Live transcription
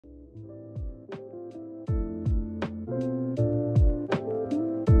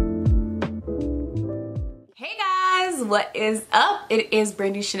what is up? It is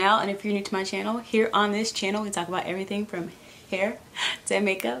Brandy Chanell, and if you're new to my channel, here on this channel we talk about everything from hair to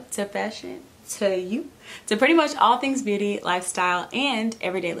makeup to fashion to you to pretty much all things beauty, lifestyle, and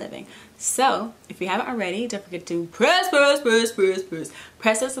everyday living. So if you haven't already, don't forget to press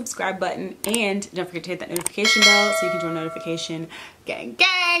that subscribe button, and don't forget to hit that notification bell so you can join notification gang.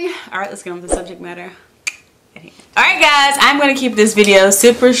 All right, let's get on with the subject matter. Alright guys, I'm going to keep this video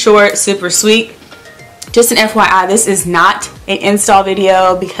super short, super sweet. Just an FYI, this is not an install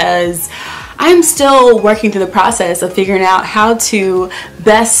video because I'm still working through the process of figuring out how to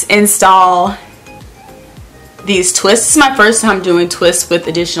best install these twists. This is my first time doing twists with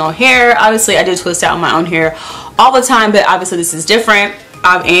additional hair. Obviously I did twist out my own hair all the time, but obviously this is different.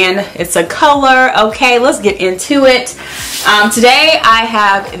 And it's a color. Okay, let's get into it. Today I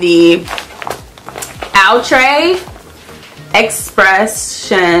have the Outre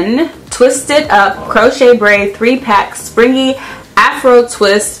x-pression twisted up crochet braid 3-pack springy afro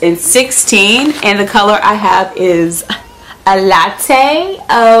twist in 16, and the color I have is a latte.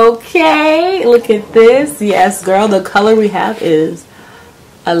 Okay, look at this. Yes girl, the color we have is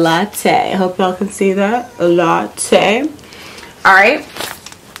a latte. I hope y'all can see that. A latte. All right,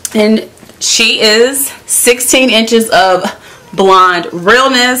 and she is 16 inches of blonde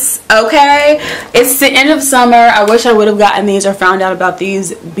realness. Okay, it's the end of summer. I wish I would have gotten these or found out about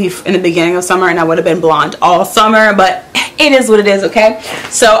these in the beginning of summer, and I would have been blonde all summer, but it is what it is. Okay,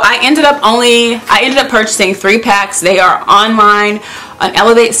 so I ended up purchasing 3 packs. They are online on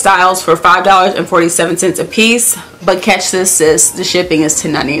Elevate Styles for $5.47 a piece, but catch this, sis, the shipping is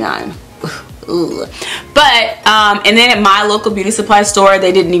 $10.99. Ooh. But and then at my local beauty supply store,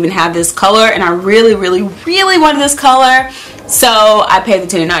 they didn't even have this color, and I really wanted this color, so I paid the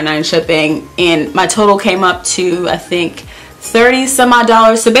 $10.99 shipping, and my total came up to, I think, 30 some odd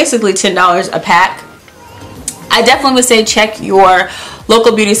dollars, so basically $10 a pack. I definitely would say check your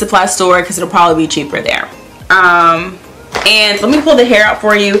local beauty supply store because it'll probably be cheaper there. And let me pull the hair out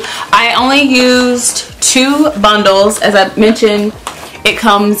for you. I only used 2 bundles. As I mentioned, it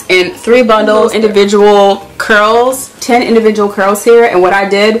comes in 3 bundles, individual curls, 10 individual curls here, and what I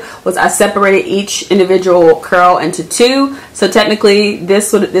did was I separated each individual curl into 2. So technically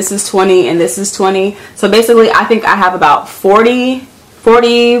this is 20 and this is 20. So basically I think I have about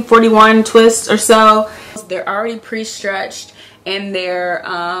 41 twists or so. They're already pre-stretched and they're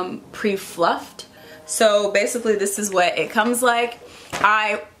pre-fluffed. So basically this is what it comes like.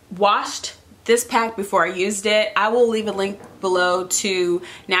 I washed this pack before I used it. I will leave a link below to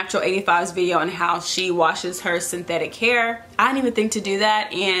Natural 85's video on how she washes her synthetic hair. I didn't even think to do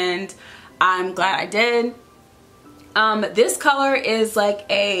that, and I'm glad I did. This color is like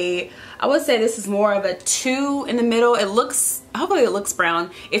I would say this is more of a 2 in the middle. It looks, hopefully it looks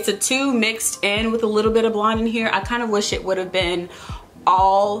brown. It's a 2 mixed in with a little bit of blonde in here. I kind of wish it would have been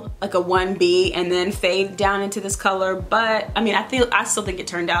all like a 1B and then fade down into this color, but I mean I still think it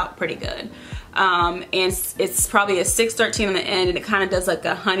turned out pretty good. And it's probably a 613 on the end, and it kind of does like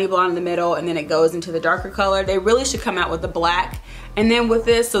a honey blonde in the middle, and then it goes into the darker color. They really should come out with the black and then with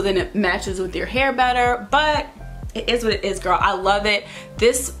this, so then it matches with your hair better, but it is what it is, girl. I love it.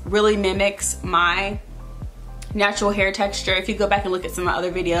 This really mimics my natural hair texture. If you go back and look at some of my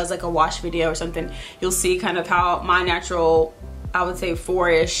other videos, like a wash video or something, you'll see kind of how my natural, I would say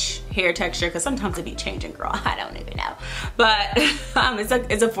 4-ish hair texture, because sometimes it be changing, girl. I don't even know, but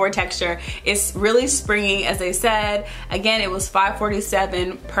it's a 4 texture. It's really springy, as they said. Again, it was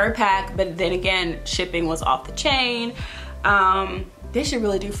 $5.47 per pack, but then again, shipping was off the chain. They should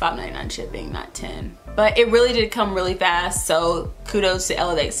really do $5.99 shipping, not $10. But it really did come really fast, so kudos to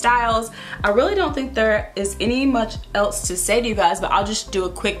Elevate Styles. I really don't think there is any much else to say to you guys, but I'll just do a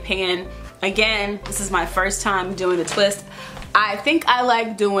quick pan. Again, this is my first time doing the twist. I think I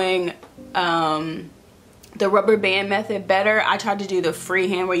like doing the rubber band method better. I tried to do the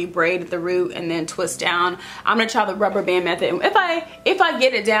freehand where you braid at the root and then twist down. I'm gonna try the rubber band method. If I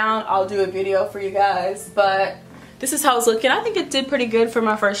get it down, I'll do a video for you guys, but this is how it's looking. I think it did pretty good for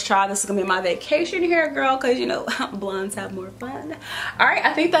my first try. This is gonna be my vacation hair, girl, because you know blondes have more fun. All right,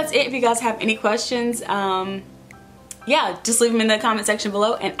 I think that's it. If you guys have any questions, yeah, just leave them in the comment section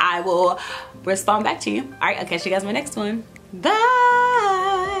below and I will respond back to you. All right, I'll catch you guys in my next one. Bye.